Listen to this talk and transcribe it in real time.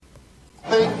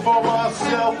for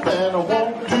myself and I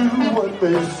won't do what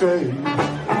they say.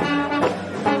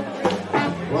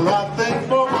 Well, I think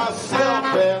for myself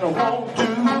and I won't do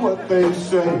what they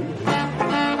say.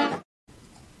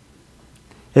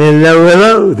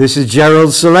 Hello, this is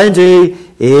Gerald Celente.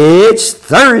 It's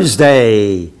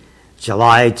Thursday,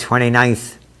 July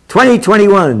 29th,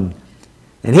 2021.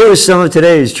 And here are some of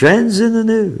today's trends in the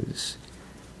news.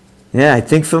 Yeah, I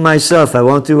think for myself, I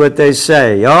won't do what they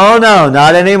say. Oh no,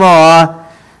 not anymore.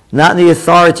 Not in the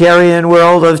authoritarian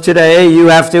world of today. You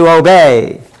have to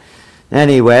obey.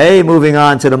 Anyway, moving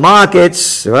on to the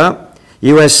markets. Well,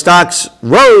 U.S. stocks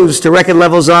rose to record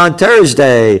levels on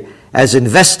Thursday as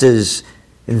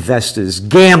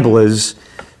gamblers,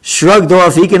 shrugged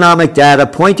off economic data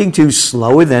pointing to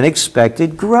slower than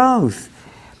expected growth.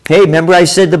 Hey, remember I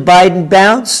said the Biden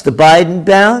bounce? The Biden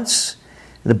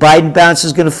bounce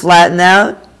is going to flatten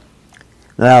out?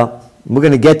 Well, we're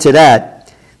going to get to that.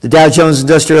 The Dow Jones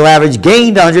Industrial Average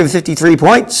gained 153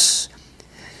 points,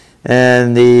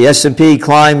 and the S&P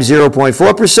climbed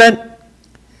 0.4%,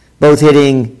 both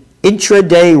hitting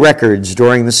intraday records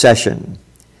during the session.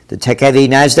 The tech-heavy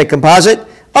NASDAQ Composite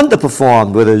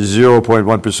underperformed with a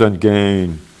 0.1%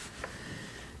 gain.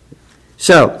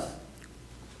 So,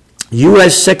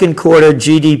 U.S. second quarter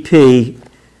GDP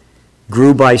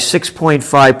grew by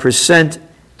 6.5%.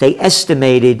 They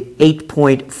estimated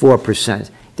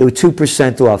 8.4%. They were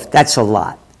 2% off. That's a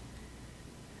lot.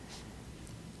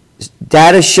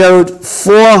 Data showed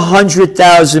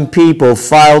 400,000 people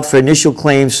filed for initial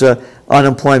claims for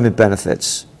unemployment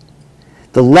benefits.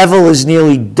 The level is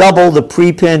nearly double the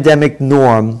pre-pandemic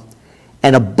norm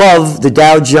and above the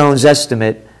Dow Jones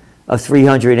estimate of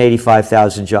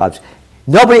 385,000 jobs.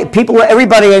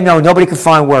 Everybody I know, nobody can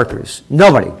find workers.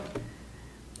 Nobody.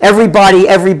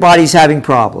 Everybody's having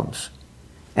problems.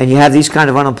 And you have these kind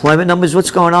of unemployment numbers, what's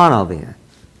going on over here?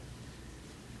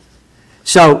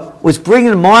 So what's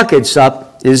bringing the markets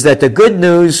up is that the good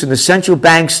news from the central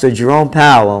bankster, Jerome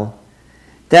Powell,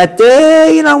 that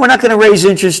we're not going to raise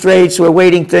interest rates, we're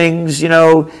waiting things,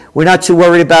 we're not too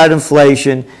worried about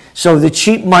inflation. So the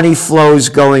cheap money flow is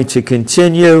going to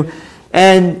continue.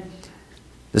 And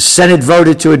the Senate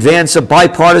voted to advance a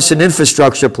bipartisan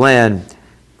infrastructure plan,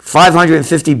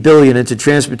 $550 billion into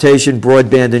transportation,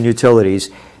 broadband, and utilities.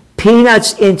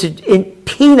 Peanuts into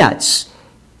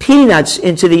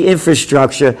the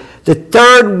infrastructure. The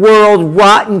third world,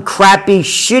 rotten, crappy,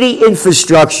 shitty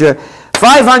infrastructure.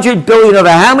 $500 billion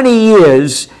over how many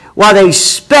years, while they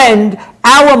spend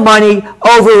our money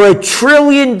over $1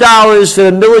 trillion for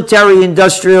the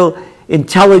military-industrial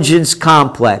intelligence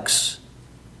complex.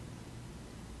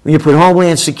 When you put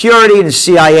Homeland Security and the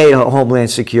CIA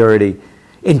Homeland Security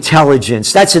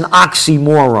intelligence, that's an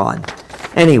oxymoron.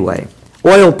 Anyway,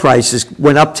 oil prices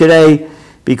went up today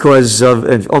because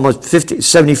of almost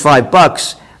 75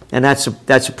 bucks, and that's a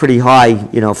pretty high,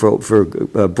 for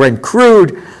Brent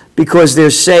crude, because they're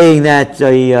saying that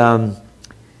the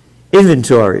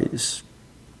inventories,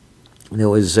 there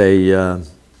was they're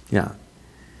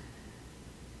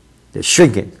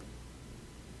shrinking.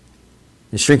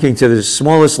 They're shrinking to the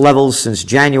smallest levels since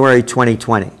January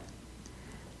 2020.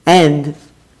 And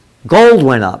gold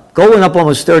went up. Gold went up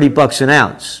almost 30 bucks an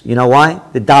ounce. You know why?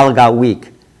 The dollar got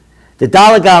weak. The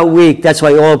dollar got weak, that's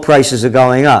why oil prices are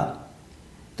going up.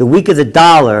 The weaker the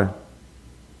dollar,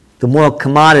 the more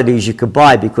commodities you could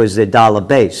buy because they're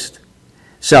dollar-based.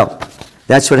 So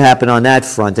that's what happened on that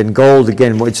front. And gold,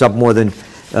 again, it's up more than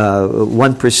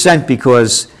 1%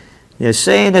 because they're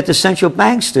saying that the central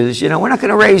banksters, we're not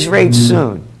going to raise rates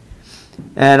soon.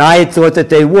 And I had thought that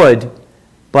they would,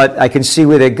 but I can see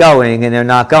where they're going, and they're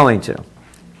not going to.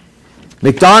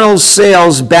 McDonald's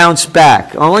sales bounced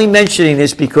back. I'm only mentioning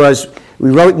this because we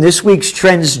wrote in this week's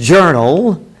Trends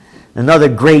Journal, another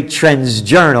great Trends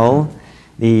Journal,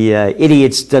 the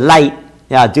Idiot's Delight.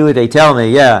 Yeah, do what they tell me,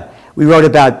 yeah. We wrote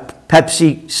about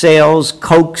Pepsi sales,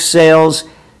 Coke sales,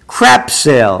 crap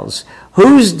sales.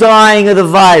 Who's dying of the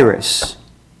virus?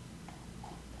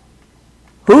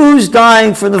 Who's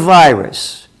dying from the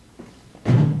virus?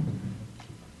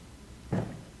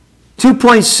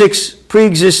 2.6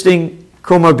 pre-existing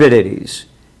comorbidities,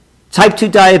 type 2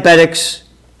 diabetics,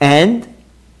 and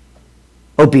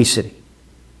obesity.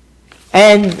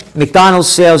 And McDonald's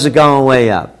sales are going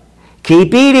way up.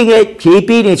 Keep eating it.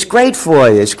 It's great for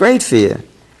you. It's great for you.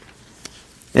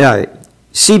 Yeah.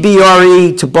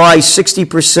 CBRE to buy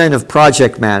 60% of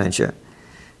Project Manager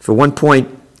for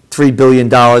 $1.3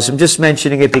 billion. I'm just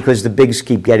mentioning it because the bigs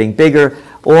keep getting bigger.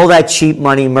 All that cheap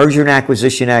money, merger and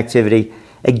acquisition activity.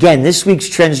 Again, this week's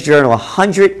Trends Journal,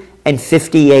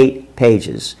 158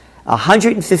 pages.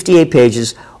 158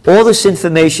 pages. All this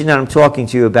information that I'm talking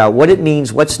to you about, what it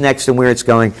means, what's next, and where it's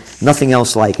going, nothing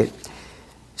else like it.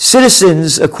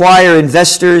 Citizens acquire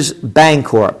Investors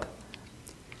Bancorp.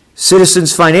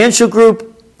 Citizens Financial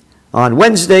Group on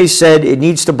Wednesday said it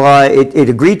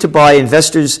agreed to buy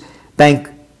Investors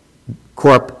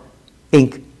Bancorp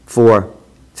Inc. for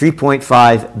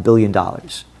 $3.5 billion. All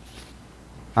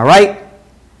right?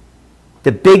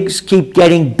 The bigs keep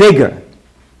getting bigger.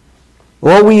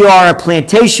 All we are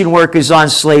plantation workers on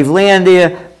slave land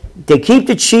there. They keep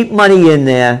the cheap money in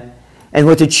there. And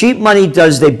what the cheap money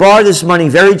does, they borrow this money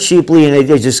very cheaply and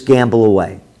they just gamble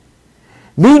away.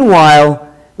 Meanwhile,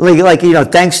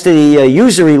 thanks to the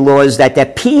usury laws,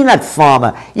 that peanut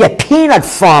farmer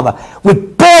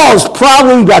with balls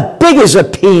probably about big as a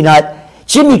peanut,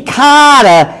 Jimmy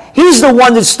Carter, he's the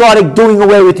one that started doing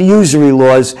away with the usury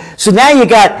laws. So now you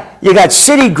got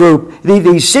Citigroup,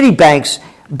 these city banks,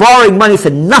 borrowing money for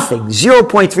nothing,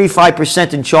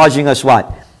 0.35%, and charging us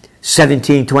what?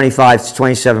 17, 25 to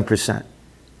 27%.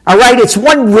 All right, it's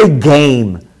one rigged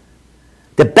game.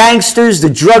 The banksters, the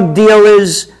drug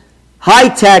dealers, high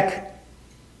tech,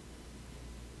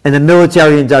 and the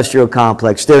military-industrial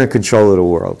complex, they're in control of the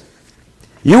world.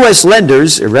 U.S.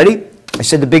 lenders, ready? I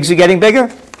said the bigs are getting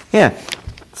bigger? Yeah.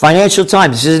 Financial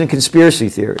Times, this isn't conspiracy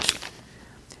theories.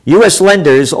 U.S.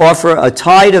 lenders offer a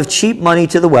tide of cheap money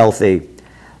to the wealthy.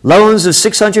 Loans of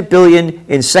 $600 billion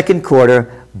in second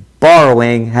quarter.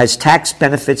 Borrowing has tax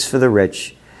benefits for the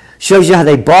rich. Shows you how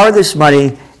they borrow this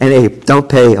money and they don't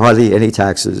pay hardly any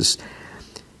taxes.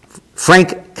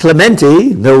 Frank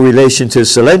Clementi, no relation to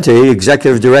Celente,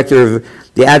 executive director of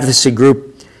the advocacy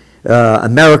group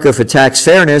America for Tax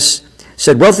Fairness,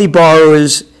 said wealthy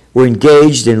borrowers were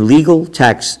engaged in legal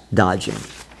tax dodging.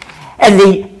 And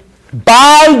the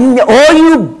Biden, all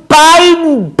you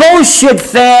Biden bullshit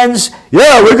fans,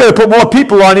 yeah, we're going to put more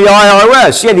people on the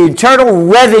IRS. Yeah, the Internal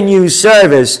Revenue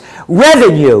Service,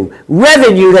 revenue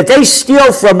that they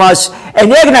steal from us, and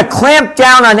they're going to clamp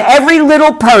down on every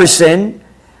little person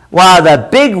while the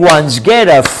big ones get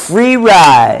a free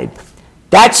ride.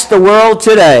 That's the world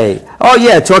today. Oh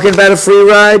yeah, talking about a free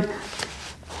ride.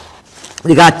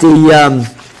 You got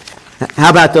how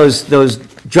about those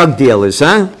drug dealers,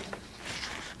 huh?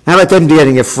 How about them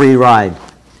getting a free ride?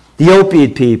 The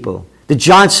opiate people, the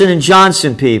Johnson &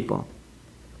 Johnson people.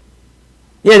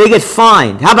 Yeah, they get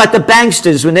fined. How about the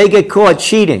banksters when they get caught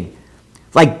cheating?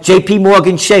 Like J.P.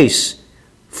 Morgan Chase,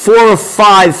 4 or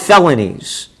 5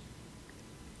 felonies.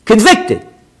 Convicted.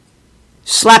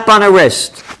 Slap on a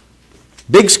wrist.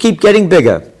 Bigs keep getting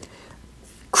bigger.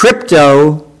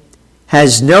 Crypto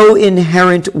has no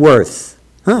inherent worth.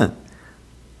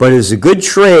 But is a good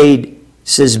trade,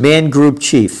 says Man Group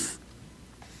chief.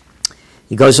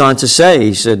 He goes on to say,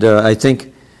 he said, I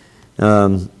think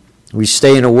we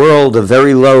stay in a world of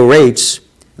very low rates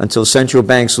until central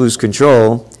banks lose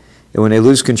control. And when they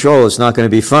lose control, it's not going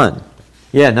to be fun.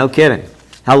 Yeah, no kidding.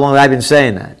 How long have I been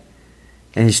saying that?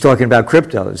 And he's talking about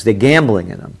cryptos. They're gambling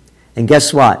in them. And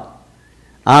guess what?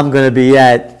 I'm going to be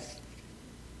at,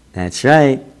 that's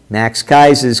right, Max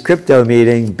Kaiser's crypto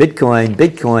meeting, Bitcoin,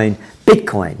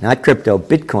 not crypto,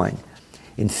 Bitcoin,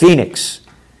 in Phoenix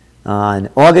on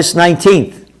August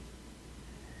 19th.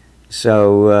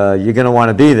 So you're going to want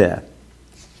to be there.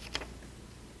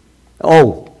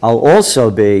 Oh, I'll also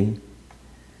be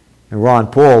in Ron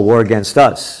Paul, War Against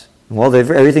Us. Well,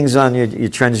 everything's on your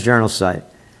Trends Journal site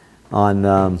on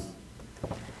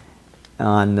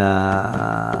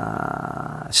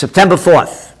September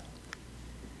 4th.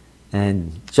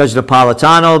 And Judge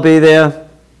Napolitano will be there,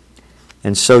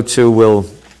 and so too will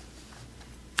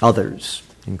others,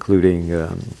 including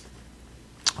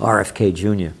RFK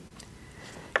Jr.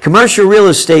 Commercial real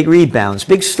estate rebounds.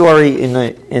 Big story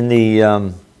in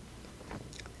the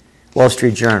Wall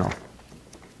Street Journal.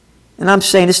 And I'm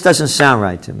saying this doesn't sound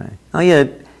right to me. Oh yeah,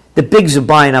 the bigs are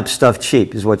buying up stuff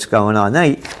cheap is what's going on. Now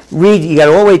you got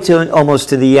all the way to almost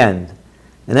to the end.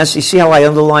 And that's, you see how I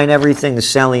underline everything, the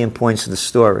salient points of the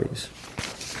stories.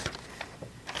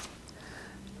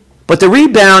 But the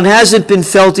rebound hasn't been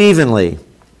felt evenly.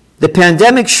 The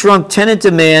pandemic shrunk tenant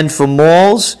demand for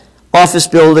malls, office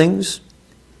buildings.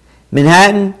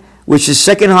 Manhattan, which is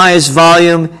second highest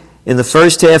volume in the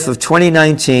first half of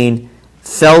 2019,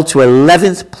 fell to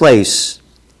 11th place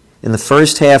in the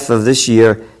first half of this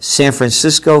year. San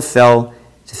Francisco fell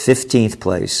to 15th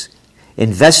place.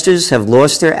 Investors have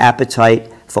lost their appetite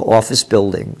for office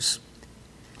buildings.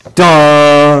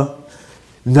 Duh!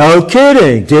 No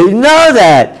kidding. Didn't know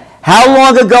that. How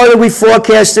long ago did we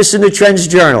forecast this in the Trends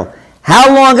Journal?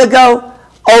 How long ago?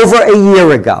 Over a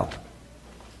year ago.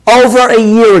 Over a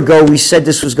year ago we said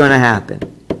this was going to happen.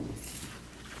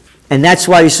 And that's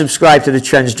why you subscribe to the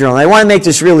Trends Journal. I want to make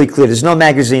this really clear. There's no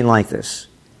magazine like this.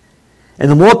 And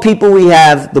the more people we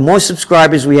have, the more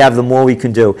subscribers we have, the more we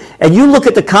can do. And you look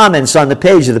at the comments on the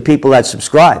page of the people that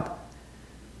subscribe.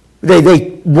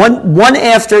 They one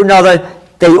after another,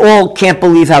 they all can't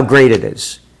believe how great it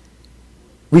is.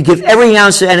 We give every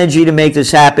ounce of energy to make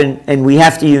this happen, and we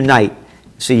have to unite.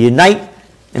 So unite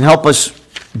and help us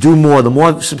do more. The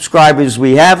more subscribers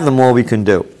we have, the more we can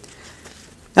do.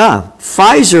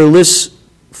 Pfizer lists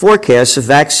forecasts of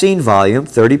vaccine volume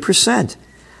 30%.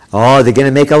 Oh, they're going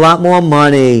to make a lot more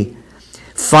money.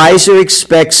 Pfizer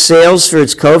expects sales for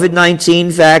its COVID-19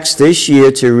 vax this year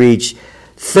to reach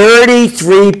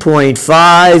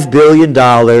 $33.5 billion,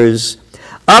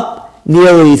 up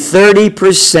nearly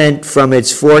 30% from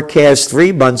its forecast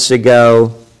 3 months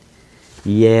ago.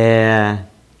 Yeah,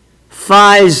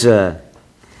 Pfizer.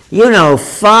 You know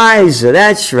Pfizer,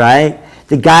 that's right.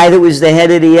 The guy that was the head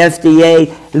of the FDA,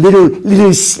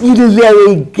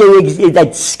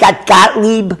 that Scott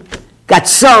Gottlieb.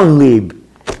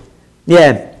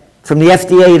 Yeah, from the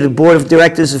FDA to the board of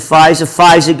directors of Pfizer.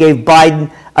 Pfizer gave Biden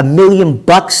 $1 million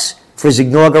for his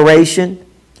inauguration.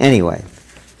 Anyway.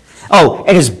 Oh,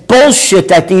 and it's bullshit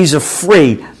that these are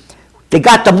free. They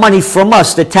got the money from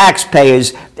us, the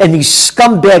taxpayers, and these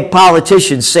scumbag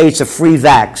politicians say it's a free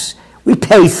vax. We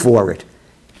pay for it.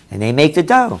 And they make the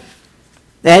dough.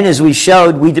 And as we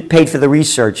showed, we paid for the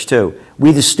research too.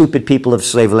 We the stupid people of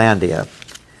Slavelandia.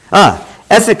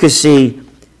 Efficacy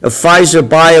of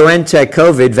Pfizer-BioNTech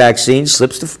COVID vaccine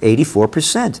slips to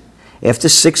 84%. After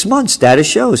 6 months, data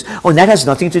shows. Oh, and that has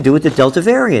nothing to do with the Delta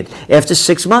variant. After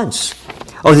 6 months.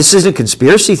 Oh, this isn't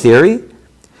conspiracy theory.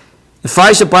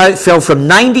 Pfizer fell from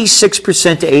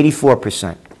 96% to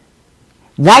 84%.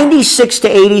 96 to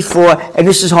 84, and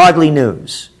this is hardly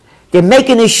news. They're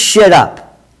making this shit up.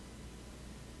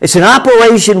 It's an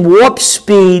Operation Warp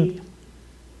Speed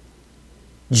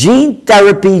gene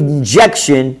therapy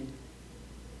injection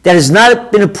that has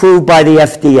not been approved by the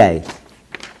FDA.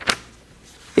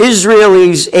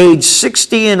 Israelis age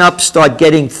 60 and up start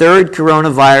getting third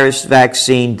coronavirus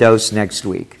vaccine dose next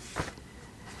week.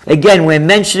 Again, we're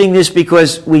mentioning this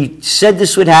because we said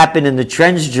this would happen in the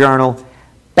Trends Journal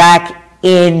back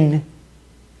in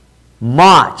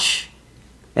March.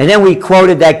 And then we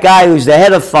quoted that guy who's the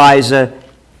head of Pfizer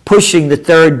pushing the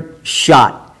third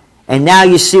shot. And now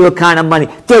you see what kind of money.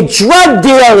 The drug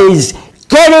dealers,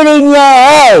 get it in your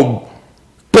head.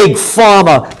 Big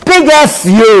pharma, big F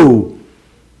you.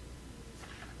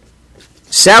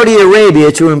 Saudi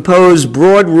Arabia to impose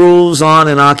broad rules on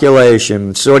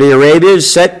inoculation. Saudi Arabia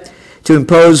is set to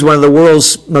impose one of the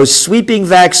world's most sweeping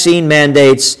vaccine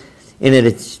mandates in an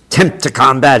attempt to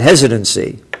combat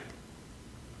hesitancy.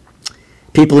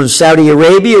 People in Saudi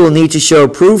Arabia will need to show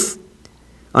proof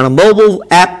on a mobile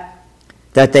app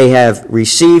that they have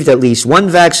received at least one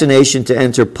vaccination to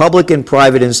enter public and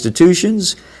private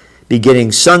institutions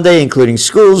beginning Sunday, including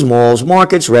schools, malls,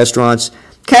 markets, restaurants,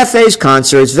 cafes,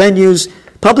 concerts, venues,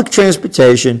 public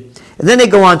transportation. And then they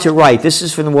go on to write. This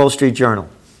is from the Wall Street Journal.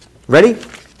 Ready?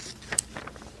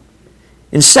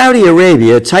 In Saudi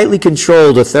Arabia, a tightly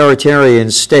controlled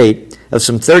authoritarian state of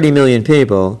some 30 million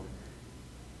people,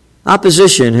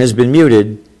 opposition has been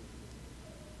muted.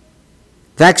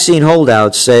 Vaccine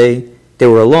holdouts say they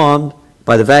were alarmed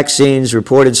by the vaccine's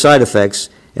reported side effects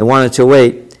and wanted to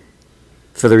wait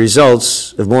for the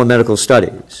results of more medical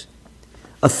studies.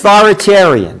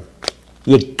 Authoritarian.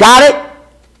 You got it?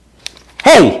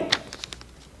 Hey,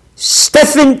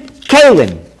 Stephen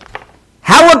Kalin,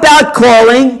 how about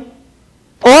calling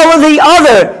all of the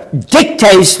other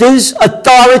dictators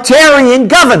authoritarian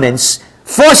governments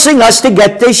forcing us to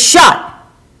get this shot?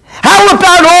 How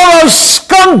about all those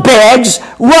scumbags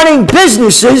running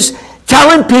businesses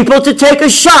telling people to take a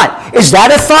shot? Is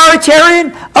that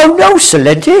authoritarian? Oh no,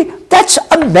 Celente, that's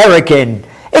American.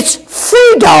 It's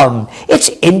freedom. It's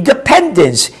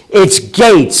independence. It's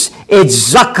Gates. It's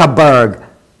Zuckerberg.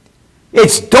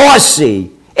 It's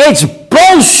Dorsey. It's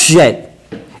bullshit.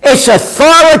 It's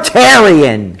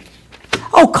authoritarian.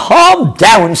 Oh, calm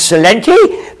down, Celente.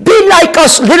 Be like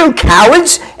us little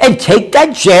cowards and take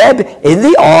that jab in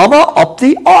the arm or up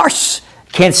the arse.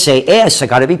 Can't say ass, I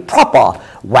gotta be proper.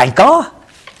 Wanker.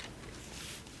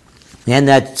 And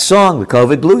that song, the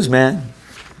COVID Blues, man.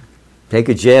 Take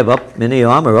a jab up in the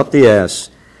arm or up the ass.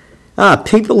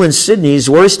 People in Sydney's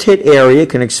worst hit area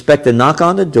can expect a knock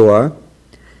on the door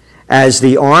as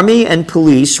the Army and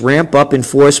police ramp up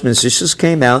enforcement. This just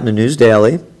came out in the News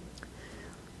Daily.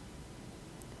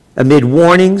 Amid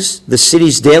warnings, the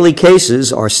city's daily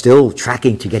cases are still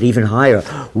tracking to get even higher.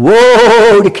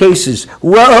 Whoa, the cases.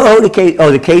 Whoa, the cases.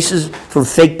 Oh, the cases from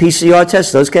fake PCR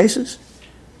tests, those cases?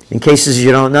 in cases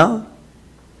you don't know.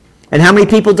 And how many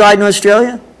people died in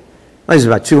Australia? What is it,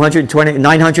 about 220,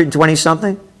 920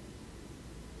 something?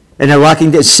 And they're locking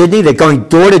down Sydney, they're going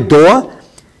door to door.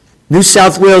 New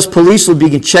South Wales police will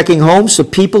begin checking homes for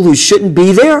people who shouldn't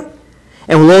be there,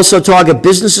 and will also target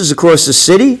businesses across the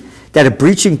city that are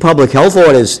breaching public health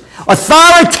orders.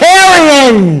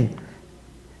 Authoritarian!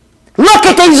 Look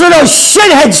at these little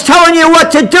shitheads telling you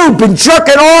what to do. Been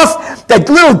jerking off that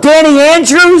little Danny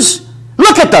Andrews.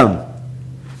 Look at them.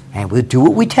 And we'll do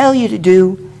what we tell you to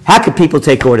do. How can people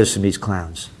take orders from these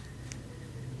clowns?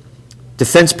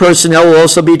 Defense personnel will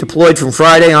also be deployed from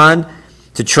Friday on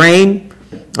to train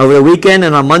over the weekend,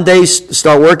 and on Monday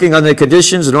start working under the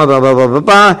conditions and blah, blah, blah, blah, blah,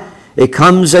 blah. It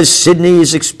comes as Sydney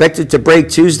is expected to break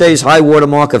Tuesday's high water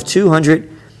mark of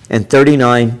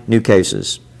 239 new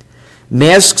cases.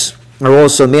 Masks are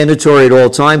also mandatory at all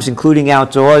times, including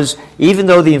outdoors, even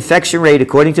though the infection rate,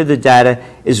 according to the data,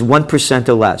 is 1%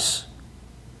 or less.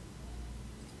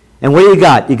 And what do you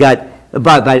got? You got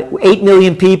about 8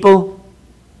 million people.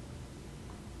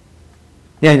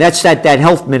 Yeah, that's that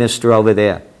health minister over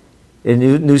there in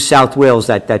New South Wales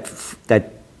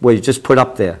that was just put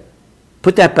up there.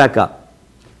 Put that back up.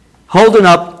 Holding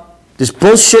up this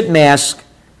bullshit mask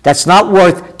that's not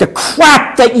worth the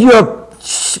crap that you're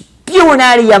spewing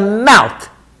out of your mouth.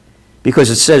 Because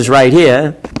it says right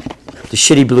here, the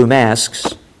shitty blue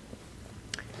masks,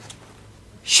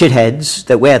 shitheads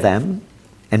that wear them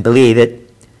and believe it,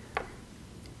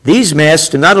 these masks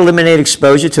do not eliminate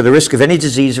exposure to the risk of any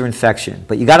disease or infection,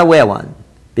 but you got to wear one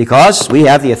because we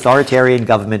have the authoritarian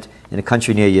government in a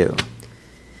country near you.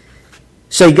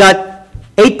 So you got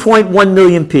 8.1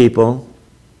 million people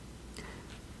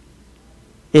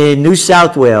in New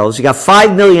South Wales. You got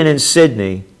 5 million in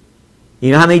Sydney.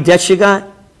 You know how many deaths you got?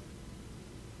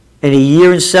 In a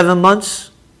year and 7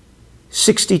 months?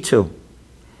 62.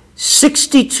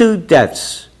 62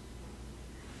 deaths.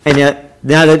 And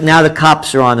now the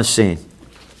cops are on the scene.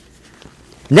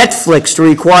 Netflix to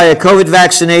require COVID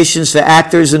vaccinations for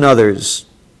actors and others.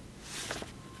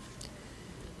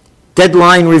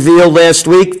 Deadline revealed last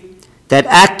week that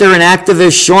actor and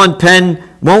activist Sean Penn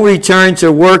won't return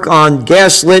to work on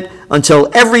Gaslit until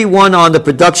everyone on the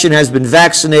production has been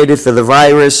vaccinated for the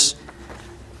virus,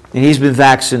 and he's been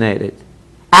vaccinated.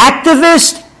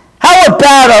 Activist? How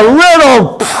about a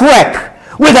little prick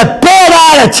with a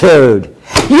bad attitude?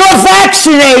 You're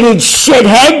vaccinated,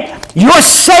 shithead. You're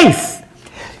safe.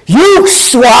 You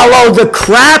swallowed the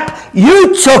crap.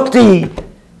 You took the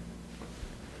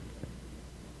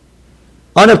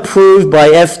unapproved by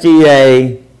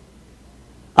FDA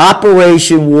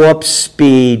Operation Warp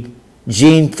Speed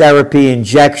gene therapy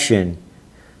injection.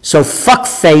 So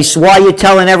fuckface, why are you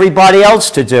telling everybody else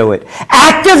to do it?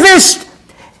 Activist?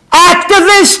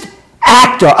 Activist?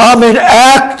 Actor. I'm an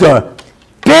actor.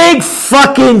 Big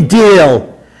fucking deal.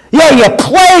 Yeah, you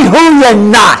play who you're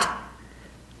not.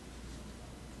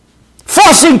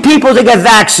 Forcing people to get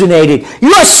vaccinated.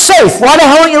 You're safe. Why the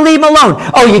hell don't you leave them alone?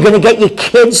 Oh, you're going to get your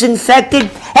kids infected?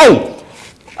 Hey,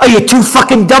 are you too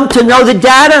fucking dumb to know the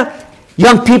data?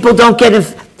 Young people don't get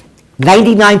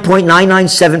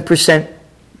 99.997%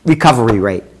 recovery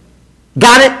rate.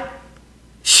 Got it?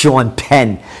 Sean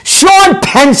Penn. Sean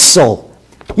Pencil.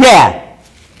 Yeah.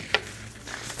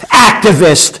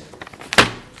 Activist.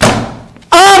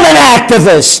 I'm an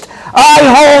activist. I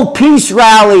hold peace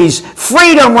rallies,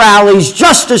 freedom rallies,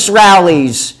 justice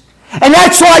rallies. And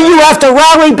that's why you have to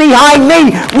rally behind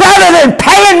me rather than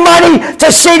paying money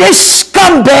to see this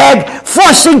scumbag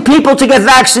forcing people to get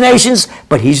vaccinations.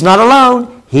 But he's not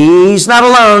alone. He's not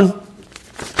alone.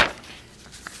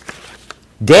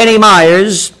 Danny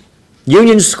Myers,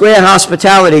 Union Square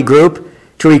Hospitality Group,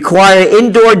 to require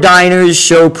indoor diners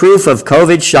show proof of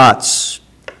COVID shots.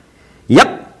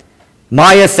 Yep.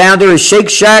 Meyer, founder of Shake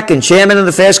Shack and chairman of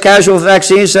the Fast Casual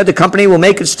Vaccines, said the company will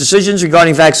make its decisions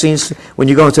regarding vaccines when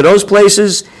you go into those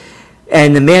places,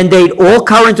 and the mandate all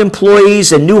current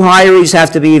employees and new hirees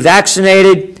have to be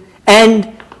vaccinated,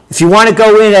 and if you want to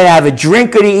go in and have a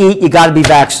drink or to eat, you got to be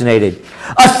vaccinated.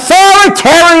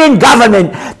 Authoritarian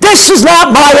government. This is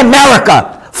not my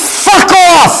America. Fuck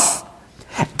off.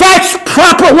 That's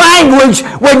proper language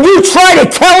when you try to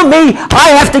tell me I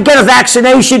have to get a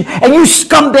vaccination and you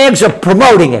scumbags are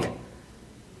promoting it.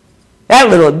 That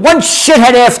little, one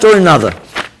shithead after another.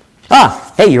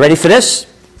 Hey, you ready for this?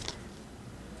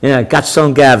 Yeah,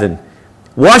 Gatson Gavin.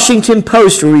 Washington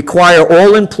Post will require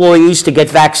all employees to get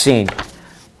vaccine.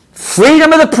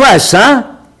 Freedom of the press,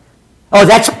 huh? Oh,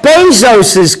 that's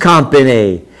Bezos's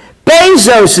company.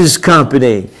 Bezos's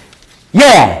company.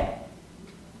 Yeah.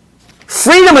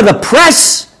 Freedom of the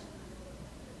press?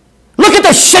 Look at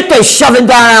the shit they're shoving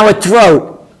down our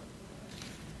throat.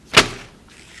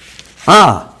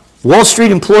 Wall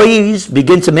Street employees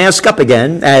begin to mask up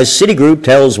again as Citigroup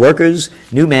tells workers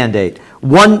new mandate.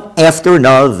 One after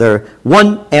another,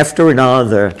 one after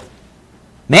another.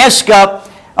 Mask up.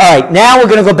 All right, now we're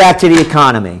going to go back to the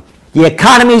economy. The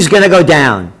economy is going to go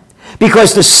down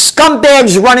because the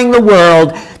scumbags running the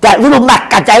world, that little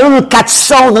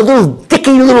cazzone, the little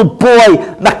dicky little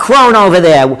boy, Macron over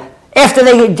there, after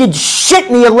they did shit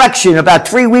in the election about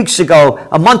 3 weeks ago,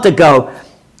 a month ago,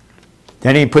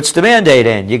 then he puts the mandate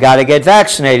in. You got to get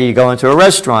vaccinated. You go into a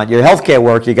restaurant. You're a healthcare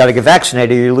worker. You got to get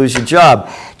vaccinated or you lose your job.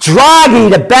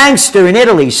 Draghi, the bankster in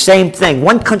Italy, same thing.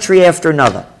 One country after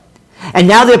another. And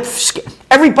now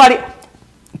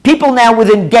people now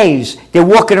within days, they're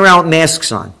walking around with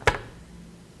masks on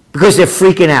because they're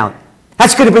freaking out.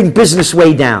 That's going to bring business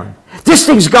way down. This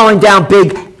thing's going down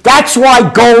big. That's why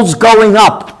gold's going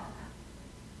up.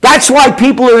 That's why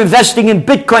people are investing in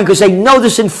Bitcoin because they know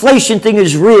this inflation thing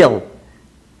is real.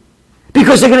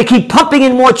 Because they're going to keep pumping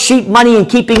in more cheap money and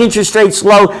keeping interest rates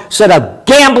low so the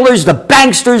gamblers, the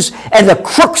banksters, and the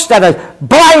crooks that are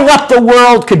buying up the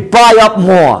world could buy up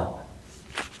more.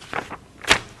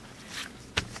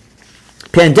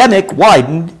 Pandemic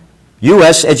widened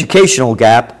U.S. educational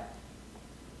gap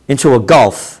into a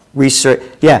gulf. Research,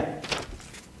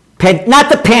 not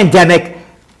the pandemic,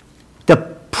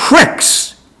 the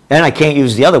pricks. And I can't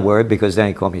use the other word because then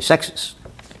they call me sexist.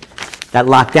 That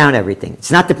locked down everything.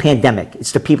 It's not the pandemic.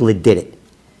 It's the people that did it.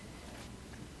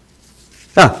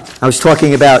 I was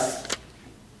talking about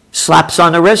slaps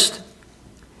on the wrist.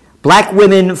 Black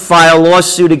women file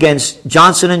lawsuit against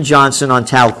Johnson & Johnson on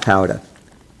talc powder.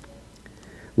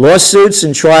 Lawsuits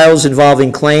and trials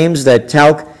involving claims that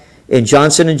talc in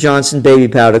Johnson & Johnson baby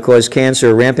powder caused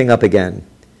cancer are ramping up again,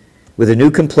 with a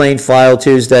new complaint filed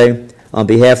Tuesday on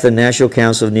behalf of the National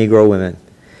Council of Negro Women.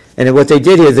 And what they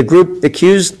did here, the group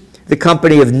accused the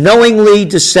company of knowingly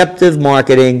deceptive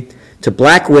marketing to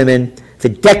black women for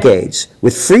decades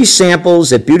with free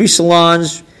samples at beauty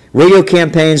salons, radio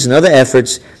campaigns, and other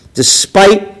efforts,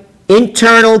 despite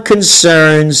internal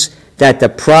concerns that the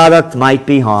product might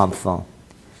be harmful,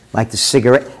 like the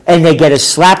cigarette. And they get a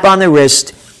slap on the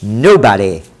wrist.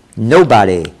 Nobody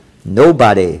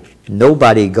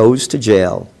goes to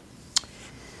jail.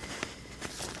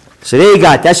 So there you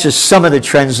got, that's just some of the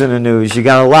trends in the news. You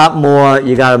got a lot more.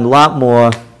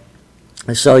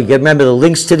 And so you remember the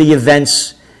links to the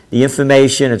events, the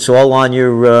information, it's all on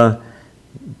your,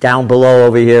 down below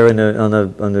over here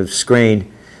on the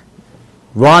screen.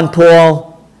 Ron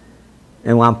Paul,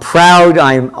 and I'm proud,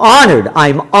 I'm honored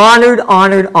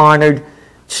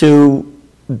to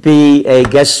be a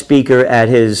guest speaker at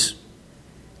his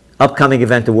upcoming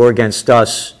event, The War Against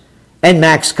Us, and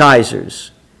Max Kaiser's.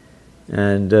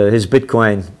 And his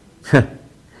Bitcoin,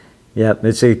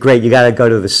 it's great. You got to go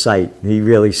to the site. He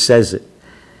really says it.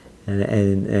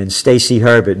 And Stacy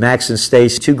Herbert, Max and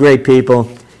Stacy, two great people.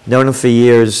 Known them for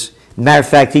years. Matter of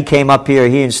fact, he came up here.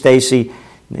 He and Stacy,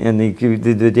 and they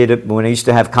did it when they used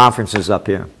to have conferences up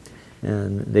here,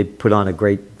 and they put on a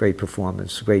great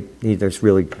performance. There's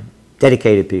really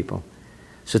dedicated people.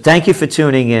 So thank you for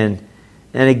tuning in.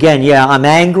 And again, I'm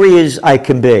angry as I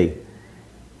can be.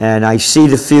 And I see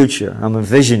the future. I'm a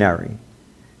visionary.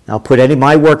 I'll put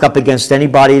my work up against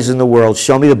anybody's in the world.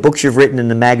 Show me the books you've written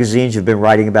and the magazines you've been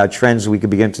writing about trends, we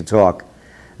could begin to talk.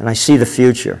 And I see the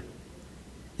future.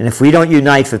 And if we don't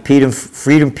unite for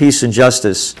freedom, peace, and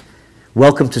justice,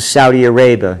 welcome to Saudi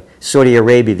Arabia,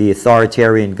 the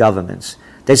authoritarian governments.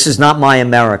 This is not my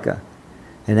America.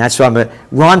 And that's why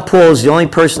Ron Paul is the only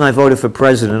person I voted for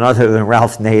president other than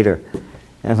Ralph Nader.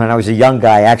 And when I was a young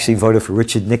guy, I actually voted for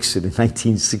Richard Nixon in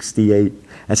 1968.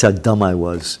 That's how dumb I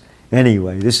was.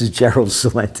 Anyway, this is Gerald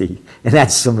Celente, and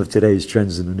that's some of today's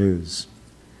trends in the news.